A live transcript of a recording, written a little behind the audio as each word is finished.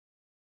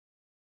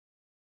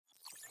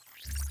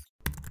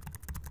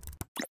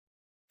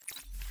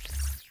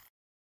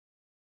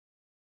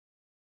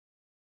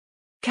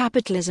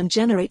Capitalism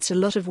generates a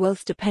lot of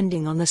wealth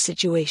depending on the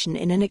situation.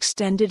 In an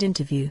extended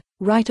interview,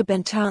 writer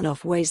Ben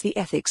Tarnoff weighs the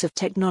ethics of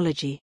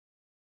technology.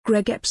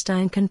 Greg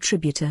Epstein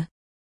contributor.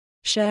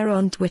 Share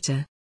on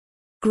Twitter.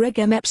 Greg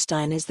M.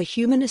 Epstein is the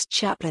Humanist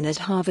Chaplain at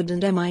Harvard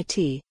and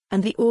MIT,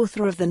 and the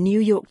author of the New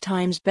York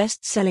Times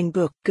best-selling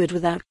book Good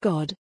Without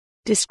God.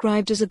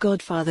 Described as a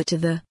godfather to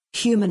the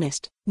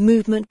humanist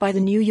movement by the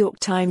New York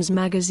Times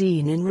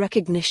Magazine in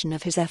recognition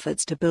of his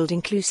efforts to build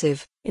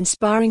inclusive,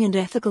 inspiring and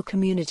ethical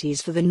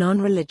communities for the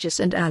non-religious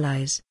and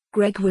allies,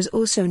 Greg was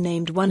also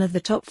named one of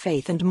the top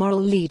faith and moral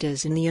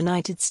leaders in the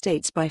United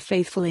States by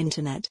Faithful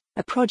Internet,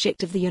 a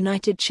project of the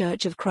United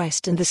Church of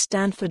Christ and the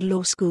Stanford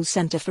Law School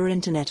Center for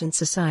Internet and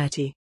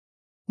Society.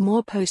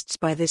 More posts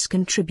by this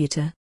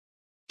contributor.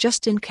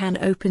 Justin Can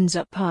opens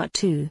up Part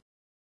 2.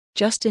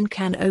 Justin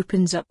Can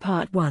opens up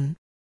Part 1.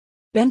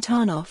 Ben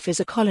Tarnoff is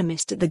a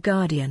columnist at The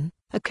Guardian,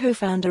 a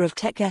co-founder of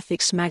tech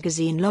ethics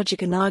magazine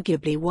Logic and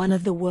arguably one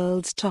of the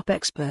world's top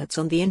experts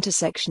on the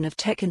intersection of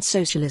tech and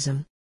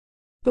socialism.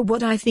 But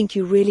what I think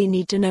you really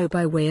need to know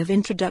by way of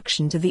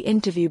introduction to the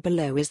interview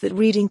below is that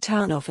reading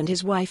Tarnoff and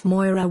his wife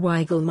Moira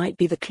Weigel might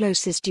be the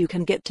closest you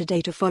can get to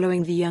data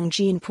following the young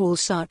Jean-Paul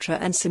Sartre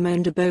and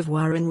Simone de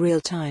Beauvoir in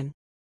real time.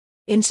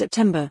 In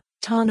September,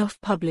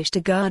 Tarnoff published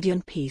a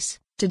Guardian piece,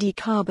 To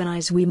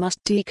Decarbonize We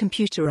Must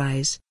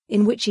Decomputerize,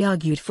 in which he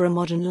argued for a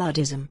modern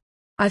Luddism.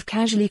 I've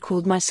casually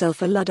called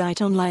myself a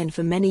Luddite online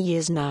for many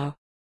years now.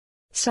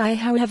 Sigh,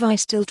 how have I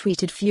still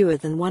tweeted fewer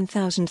than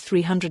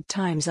 1,300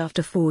 times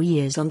after 4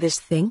 years on this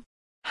thing?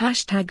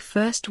 Hashtag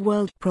First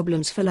World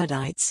Problems for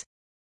Luddites.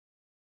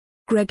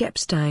 Greg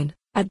Epstein,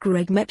 at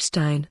Greg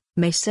Mepstein,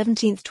 May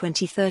 17,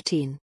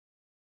 2013.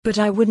 But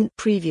I wouldn't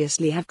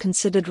previously have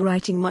considered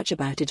writing much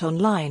about it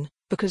online,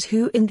 because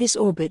who in this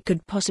orbit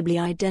could possibly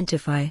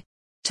identify?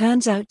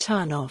 Turns out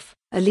Tarnoff,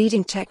 a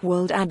leading tech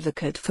world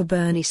advocate for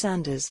Bernie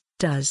Sanders,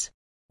 does.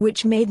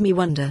 Which made me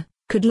wonder,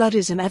 could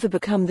Luddism ever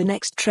become the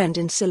next trend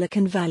in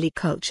Silicon Valley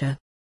culture?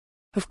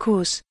 Of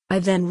course, I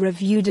then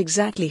reviewed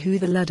exactly who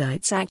the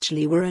Luddites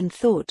actually were and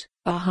thought,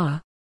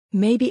 aha.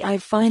 Maybe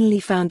I've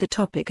finally found the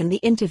topic and the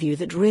interview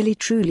that really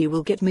truly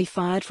will get me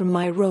fired from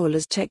my role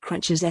as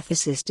TechCrunch's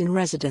ethicist in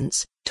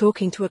residence,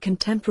 talking to a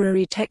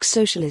contemporary tech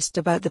socialist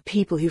about the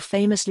people who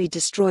famously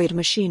destroyed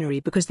machinery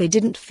because they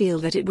didn't feel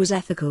that it was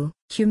ethical,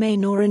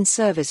 humane or in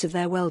service of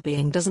their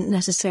well-being doesn't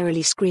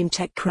necessarily scream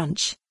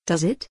TechCrunch,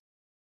 does it?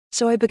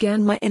 So I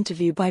began my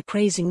interview by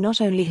praising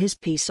not only his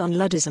piece on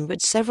Luddism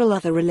but several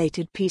other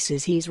related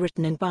pieces he's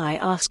written and by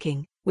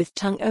asking, with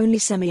tongue only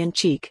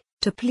semi-in-cheek,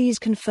 to please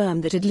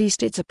confirm that at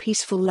least it's a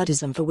peaceful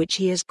Luddism for which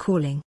he is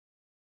calling.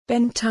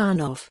 Ben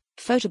Tarnoff,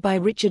 photo by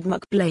Richard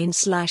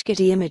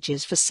McBlain/Getty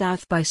Images for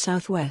South by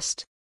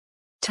Southwest.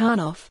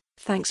 Tarnoff,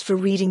 thanks for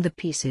reading the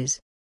pieces.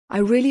 I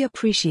really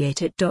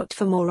appreciate it.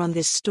 For more on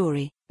this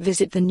story,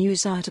 visit the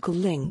news article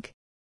link.